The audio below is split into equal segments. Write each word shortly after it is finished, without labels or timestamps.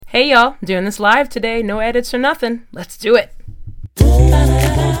Hey y'all, doing this live today, no edits or nothing. Let's do it.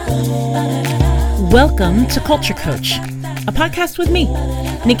 Welcome to Culture Coach, a podcast with me,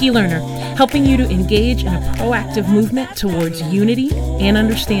 Nikki Lerner, helping you to engage in a proactive movement towards unity and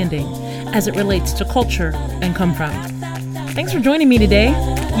understanding as it relates to culture and come from. Thanks for joining me today.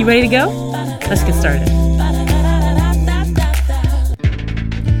 You ready to go? Let's get started.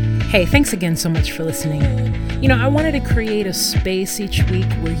 Hey, thanks again so much for listening. I wanted to create a space each week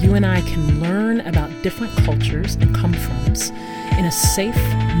where you and I can learn about different cultures and come-froms in a safe,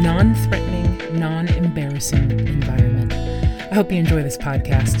 non-threatening, non-embarrassing environment. I hope you enjoy this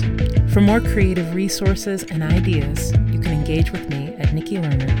podcast. For more creative resources and ideas, you can engage with me at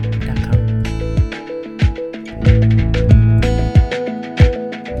nikkilerner.com.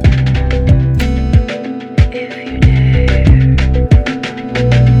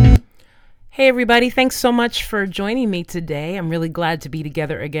 Hey everybody, thanks so much for joining me today. I'm really glad to be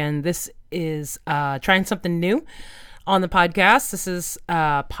together again. This is trying something new on the podcast. This is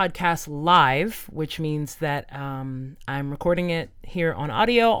podcast live, which means that I'm recording it here on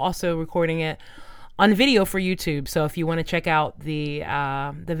audio, also recording it on video for YouTube. So if you want to check out the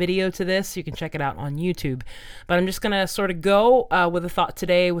video to this, you can check it out on YouTube. But I'm just going to sort of go with a thought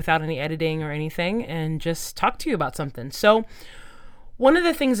today without any editing or anything and just talk to you about something. So one of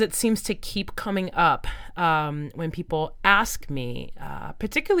the things that seems to keep coming up when people ask me,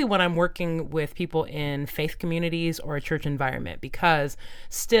 particularly when I'm working with people in faith communities or a church environment, because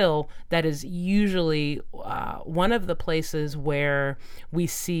still that is usually one of the places where we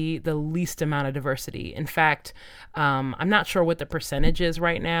see the least amount of diversity. In fact, I'm not sure what the percentage is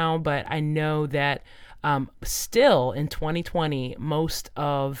right now, but I know that still in 2020, most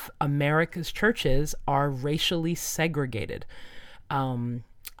of America's churches are racially segregated.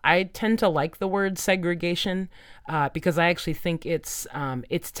 I tend to like the word segregation because I actually think it's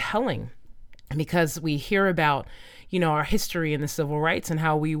telling, because we hear about, our history in the civil rights and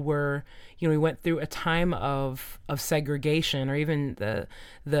how we were, we went through a time of segregation, or even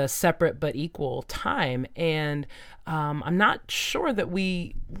the separate but equal time. And I'm not sure that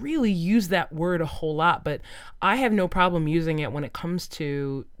we really use that word a whole lot, but I have no problem using it when it comes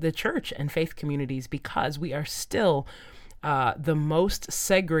to the church and faith communities, because we are still the most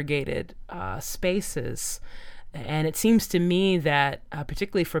segregated spaces. And it seems to me that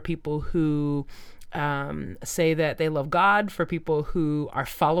particularly for people who say that they love God, for people who are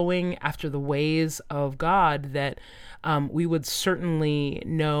following after the ways of God, that we would certainly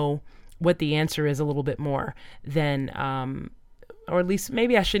know what the answer is a little bit more than or at least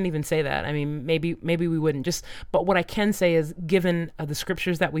maybe I shouldn't even say that. I mean, maybe we wouldn't. But what I can say is, given the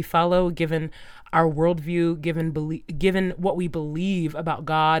scriptures that we follow, given our worldview, given what we believe about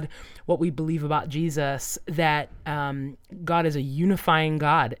God, what we believe about Jesus, that God is a unifying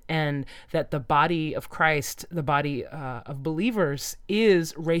God, and that the body of Christ, the body of believers,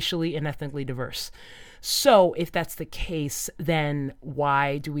 is racially and ethnically diverse. So if that's the case, then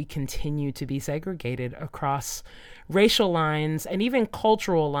why do we continue to be segregated across racial lines and even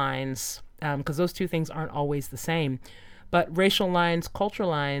cultural lines? Because those two things aren't always the same. But racial lines, cultural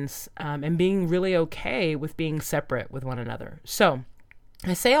lines, and being really okay with being separate with one another. So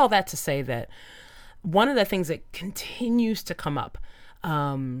I say all that to say that one of the things that continues to come up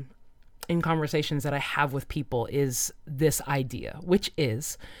in conversations that I have with people is this idea, which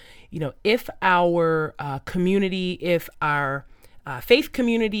is, if our community, if our faith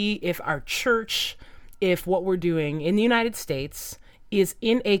community, if our church, if what we're doing in the United States is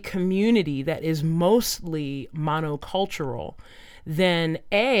in a community that is mostly monocultural, then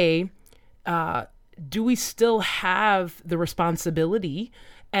do we still have the responsibility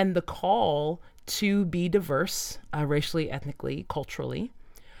and the call to be diverse, racially, ethnically, culturally?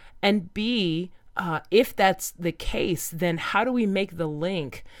 And B, if that's the case, then how do we make the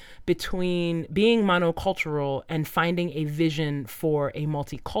link between being monocultural and finding a vision for a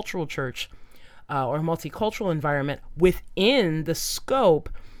multicultural church or a multicultural environment within the scope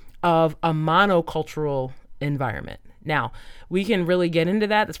of a monocultural environment? Now, we can really get into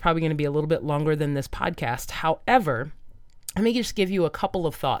that. That's probably going to be a little bit longer than this podcast. However, let me just give you a couple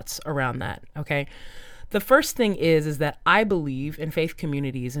of thoughts around that, okay? The first thing is that I believe in faith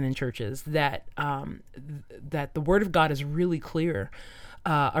communities and in churches that that the Word of God is really clear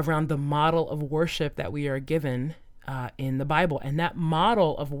around the model of worship that we are given in the Bible. And that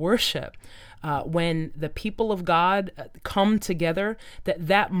model of worship, when the people of God come together,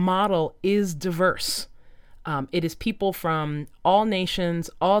 that model is diverse. It is people from all nations,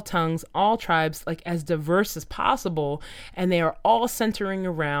 all tongues, all tribes, like as diverse as possible. And they are all centering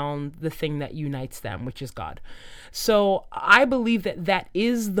around the thing that unites them, which is God. So I believe that that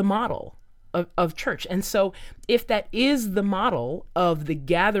is the model of church. And so if that is the model of the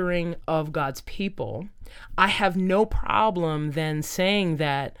gathering of God's people, I have no problem then saying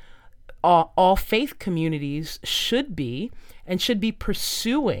that all faith communities should be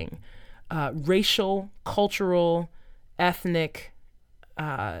pursuing racial, cultural, ethnic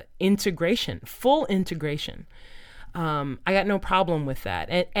integration, full integration. I got no problem with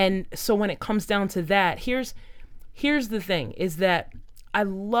that. And so when it comes down to that, here's the thing, is that I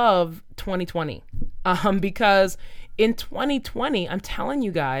love 2020 because in 2020, I'm telling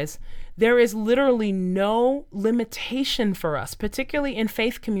you guys, there is literally no limitation for us, particularly in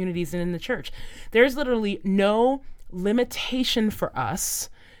faith communities and in the church. There's literally no limitation for us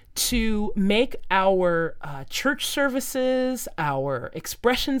to make our church services, our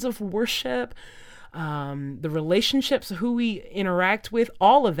expressions of worship, the relationships, who we interact with,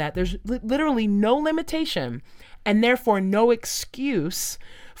 all of that. There's literally no limitation and therefore no excuse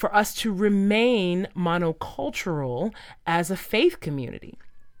for us to remain monocultural as a faith community.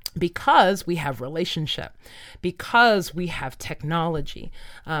 Because we have relationship, because we have technology.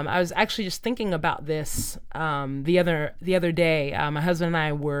 I was actually just thinking about this the other day. My husband and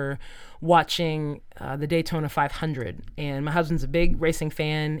I were watching the Daytona 500, and my husband's a big racing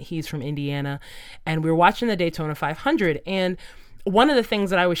fan. He's from Indiana, and we were watching the Daytona 500. And one of the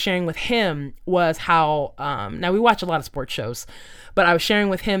things that I was sharing with him was how, now we watch a lot of sports shows, but I was sharing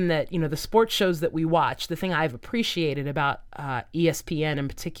with him that, the sports shows that we watch, the thing I've appreciated about ESPN in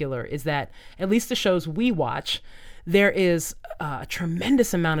particular is that at least the shows we watch, there is a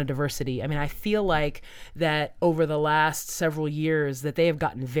tremendous amount of diversity. I mean, I feel like that over the last several years that they have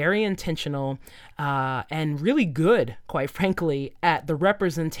gotten very intentional and really good, quite frankly, at the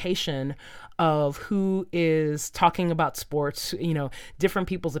representation of who is talking about sports, different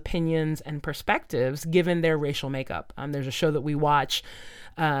people's opinions and perspectives given their racial makeup. There's a show that we watch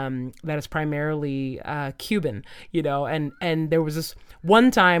that is primarily Cuban, and there was this one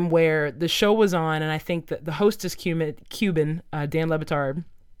time where the show was on, and I think that the host is Cuban, Dan Le Batard,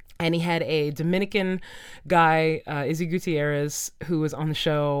 and he had a Dominican guy, Izzy Gutierrez, who was on the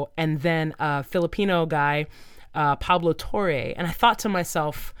show, and then a Filipino guy, Pablo Torre. And I thought to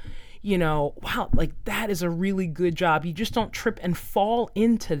myself, wow, like that is a really good job. You just don't trip and fall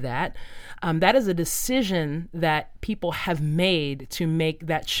into that. That is a decision that people have made to make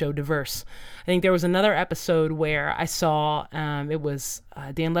that show diverse. I think there was another episode where I saw, it was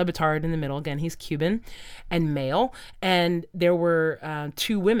Dan Le Batard in the middle. Again, he's Cuban and male. And there were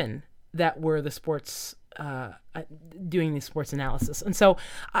two women that were the sports doing the sports analysis. And so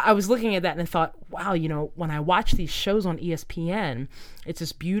I was looking at that and I thought, wow, when I watch these shows on ESPN, it's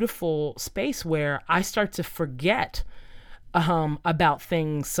this beautiful space where I start to forget about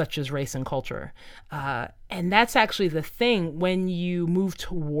things such as race and culture. And that's actually the thing when you move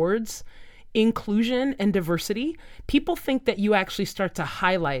towards inclusion and diversity, people think that you actually start to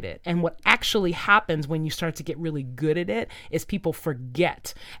highlight it. And what actually happens when you start to get really good at it is people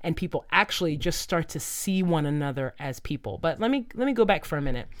forget and people actually just start to see one another as people. But let me go back for a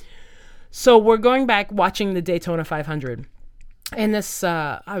minute. So we're going back watching the Daytona 500. And this,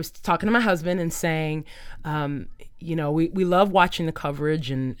 I was talking to my husband and saying, we love watching the coverage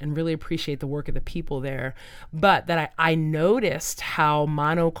and really appreciate the work of the people there. But that I noticed how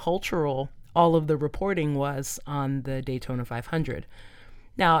monocultural all of the reporting was on the Daytona 500.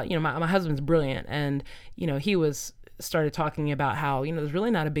 Now, my husband's brilliant, and, he started talking about how, there's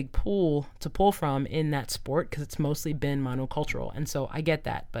really not a big pool to pull from in that sport because it's mostly been monocultural. And so I get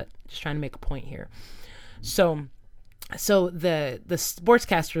that, but just trying to make a point here. So the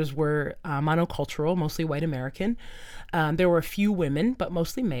sportscasters were monocultural, mostly white American. There were a few women, but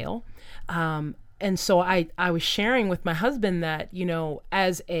mostly male. And so I was sharing with my husband that,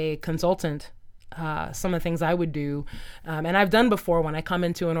 as a consultant, some of the things I would do, and I've done before when I come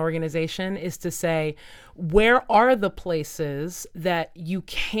into an organization, is to say, where are the places that you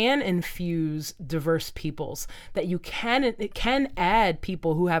can infuse diverse peoples, that you can add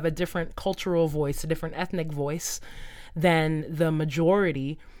people who have a different cultural voice, a different ethnic voice than the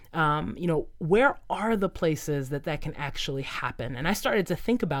majority. Where are the places that can actually happen? And I started to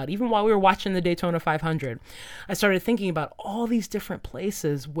think about, even while we were watching the Daytona 500, I started thinking about all these different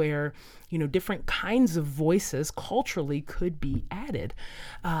places where, different kinds of voices culturally could be added.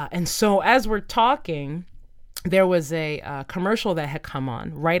 And so as we're talking, there was a commercial that had come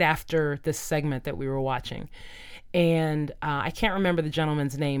on right after this segment that we were watching. And I can't remember the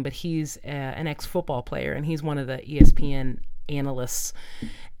gentleman's name, but he's an ex-football player, and he's one of the ESPN analysts.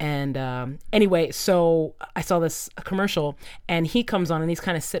 And anyway, so I saw this commercial, and he comes on, and he's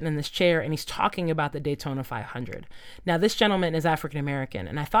kind of sitting in this chair, and he's talking about the Daytona 500. Now, this gentleman is African American,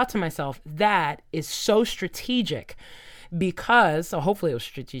 and I thought to myself, that is so strategic, because, so hopefully it was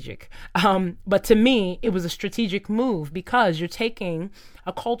strategic, but to me, it was a strategic move, because you're taking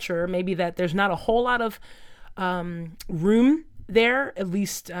a culture maybe that there's not a whole lot of room there, at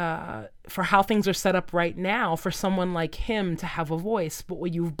least for how things are set up right now, for someone like him to have a voice. But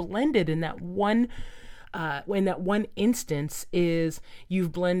what you've blended in that one instance is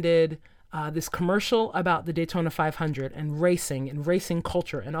you've blended this commercial about the Daytona 500 and racing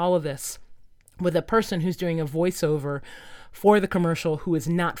culture and all of this with a person who's doing a voiceover for the commercial who is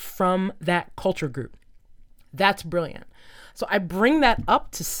not from that culture group. That's brilliant. So I bring that up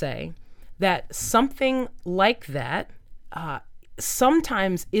to say that something like that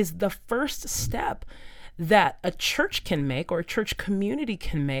sometimes is the first step that a church can make, or a church community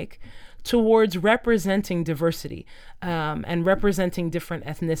can make, towards representing diversity and representing different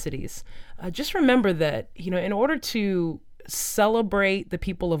ethnicities. Just remember that, in order to celebrate the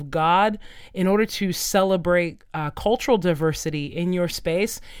people of God, in order to celebrate cultural diversity in your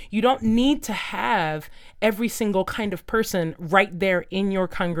space, you don't need to have every single kind of person right there in your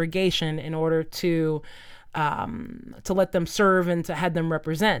congregation in order to let them serve and to have them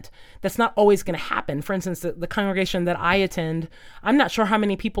represent. That's not always going to happen. For instance, the congregation that I attend, I'm not sure how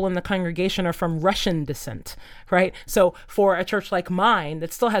many people in the congregation are from Russian descent, right? So for a church like mine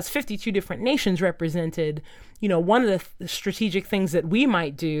that still has 52 different nations represented, one of the strategic things that we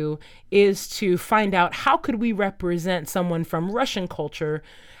might do is to find out how could we represent someone from Russian culture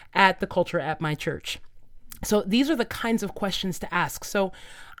at the culture at my church. So these are the kinds of questions to ask. So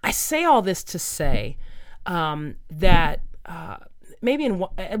I say all this to say that maybe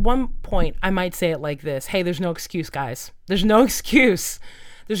at one point I might say it like this: hey, there's no excuse, guys. There's no excuse.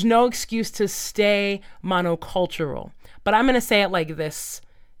 There's no excuse to stay monocultural. But I'm going to say it like this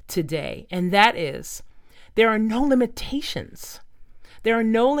today, and that is, there are no limitations. There are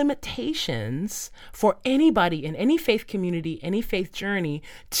no limitations for anybody in any faith community, any faith journey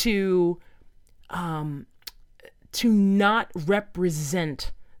to not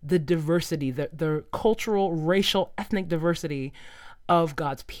represent the diversity, the cultural, racial, ethnic diversity of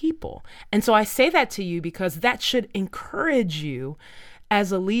God's people. And so I say that to you because that should encourage you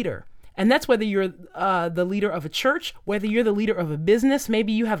as a leader. And that's whether you're the leader of a church, whether you're the leader of a business,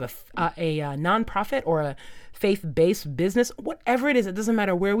 maybe you have a nonprofit or a faith-based business, whatever it is, it doesn't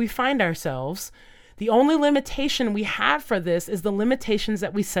matter where we find ourselves. The only limitation we have for this is the limitations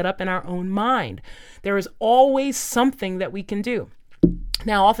that we set up in our own mind. There is always something that we can do.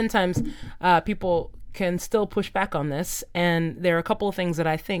 Now, oftentimes people can still push back on this. And there are a couple of things that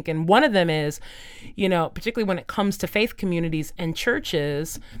I think, and one of them is, particularly when it comes to faith communities and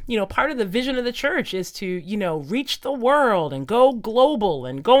churches, part of the vision of the church is to, reach the world and go global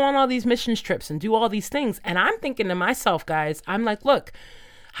and go on all these missions trips and do all these things. And I'm thinking to myself, guys, I'm like, look,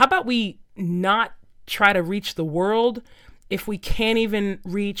 how about we not try to reach the world if we can't even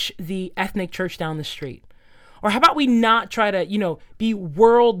reach the ethnic church down the street? Or how about we not try to, be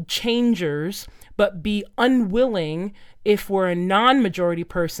world changers, but be unwilling, if we're a non-majority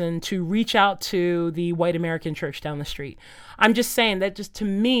person, to reach out to the white American church down the street? I'm just saying that, just to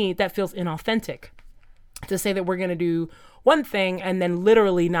me, that feels inauthentic to say that we're going to do one thing and then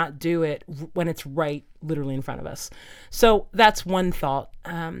literally not do it when it's right literally in front of us. So that's one thought.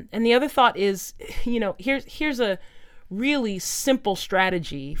 And the other thought is, here's a really simple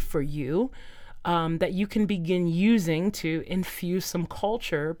strategy for you that you can begin using to infuse some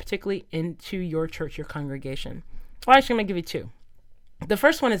culture, particularly into your church, your congregation. Well, actually, I'm going to give you two. The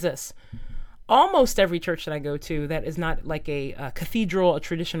first one is this. Almost every church that I go to that is not like a cathedral, a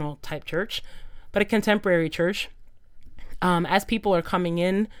traditional type church, but a contemporary church, as people are coming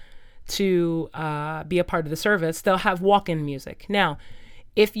in to be a part of the service, they'll have walk-in music. Now,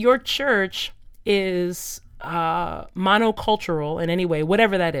 if your church is monocultural in any way,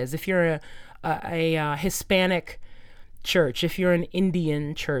 whatever that is, if you're a Hispanic church, if you're an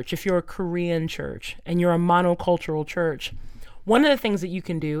Indian church, if you're a Korean church, and you're a monocultural church, one of the things that you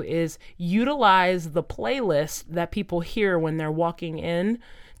can do is utilize the playlist that people hear when they're walking in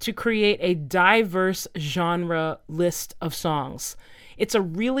to create a diverse genre list of songs. It's a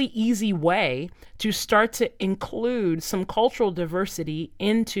really easy way to start to include some cultural diversity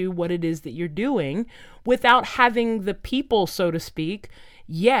into what it is that you're doing without having the people, so to speak,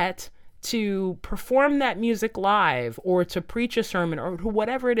 yet to perform that music live or to preach a sermon or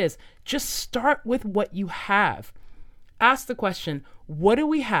whatever it is. Just start with what you have. ask the question, what do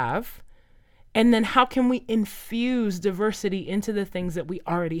we have? And then how can we infuse diversity into the things that we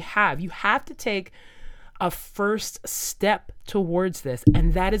already have? You have to take a first step towards this.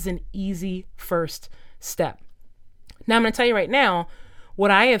 And that is an easy first step. Now, I'm going to tell you right now,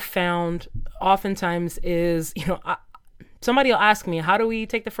 what I have found oftentimes is, somebody will ask me, how do we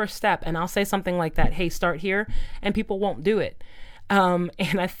take the first step? And I'll say something like that, hey, start here. And people won't do it. And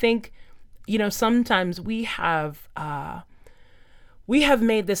I think, sometimes we have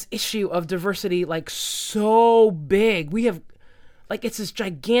made this issue of diversity like so big. We have it's this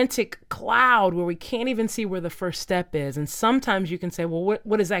gigantic cloud where we can't even see where the first step is. And sometimes you can say, well,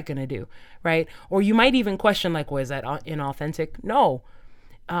 what is that going to do? Right. Or you might even question well, is that inauthentic? No.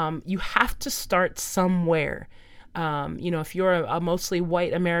 You have to start somewhere. If you're a mostly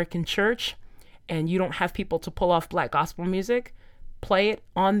white American church and you don't have people to pull off Black gospel music, play it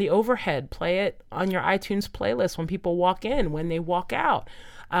on the overhead, play it on your iTunes playlist when people walk in, when they walk out.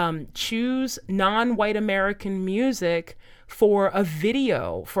 Choose non-white American music for a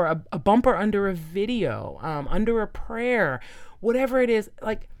video, for a bumper under a video, under a prayer, whatever it is.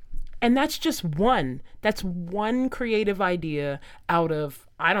 And that's just that's one creative idea out of,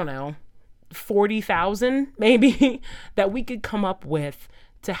 40,000 maybe that we could come up with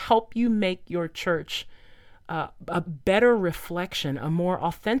to help you make your church a better reflection, a more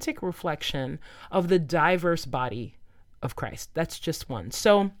authentic reflection of the diverse body of Christ. That's just one.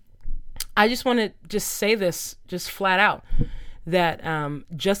 So I just want to just say this just flat out, that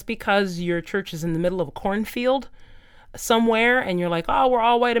just because your church is in the middle of a cornfield somewhere and you're like, oh, we're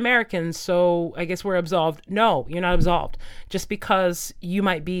all white Americans, so I guess we're absolved. No, you're not absolved. Just because you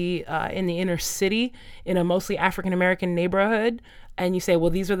might be in the inner city in a mostly African American neighborhood and you say, well,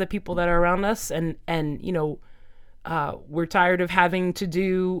 these are the people that are around us, and we're tired of having to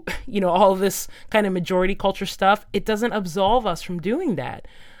do, all of this kind of majority culture stuff. It doesn't absolve us from doing that.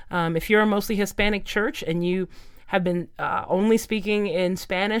 If you're a mostly Hispanic church and you have been only speaking in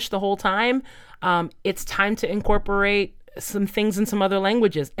Spanish the whole time, it's time to incorporate some things in some other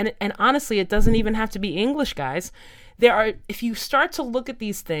languages. And honestly, it doesn't even have to be English, guys. If you start to look at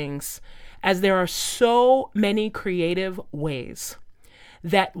these things, as there are so many creative ways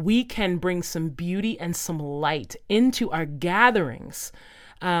that we can bring some beauty and some light into our gatherings,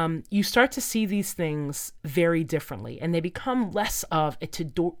 you start to see these things very differently, and they become less of a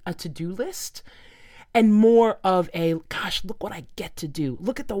to-do list and more of a, gosh, look what I get to do.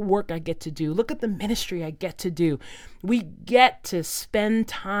 Look at the work I get to do. Look at the ministry I get to do. We get to spend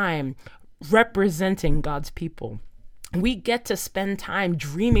time representing God's people. We get to spend time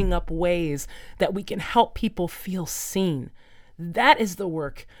dreaming up ways that we can help people feel seen. That is the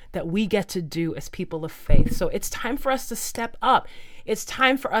work that we get to do as people of faith. So it's time for us to step up. It's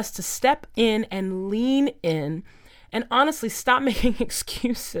time for us to step in and lean in and honestly stop making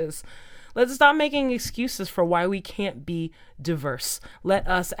excuses. Let's stop making excuses for why we can't be diverse. Let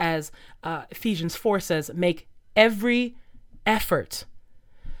us, as Ephesians 4 says, make every effort.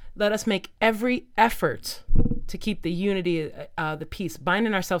 Let us make every effort to keep the unity, the peace,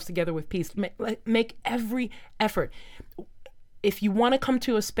 binding ourselves together with peace. Make every effort. If you want to come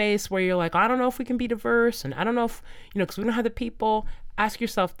to a space where you're like, I don't know if we can be diverse, and I don't know if, because we don't have the people, ask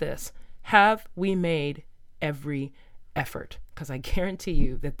yourself this: have we made every effort? Because I guarantee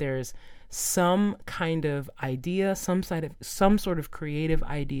you that there's some kind of idea, some sort of creative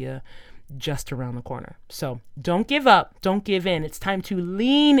idea just around the corner. So don't give up, don't give in. It's time to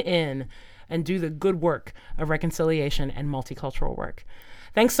lean in and do the good work of reconciliation and multicultural work.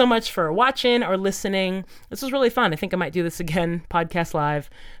 Thanks so much for watching or listening. This was really fun. I think I might do this again, podcast live.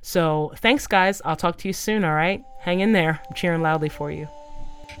 So thanks, guys. I'll talk to you soon, all right? Hang in there. I'm cheering loudly for you.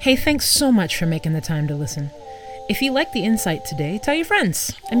 Hey, thanks so much for making the time to listen. If you liked the insight today, tell your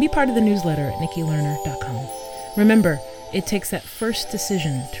friends and be part of the newsletter at nikkilerner.com. Remember, it takes that first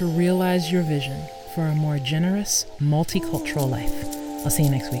decision to realize your vision for a more generous, multicultural life. I'll see you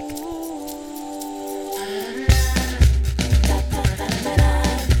next week.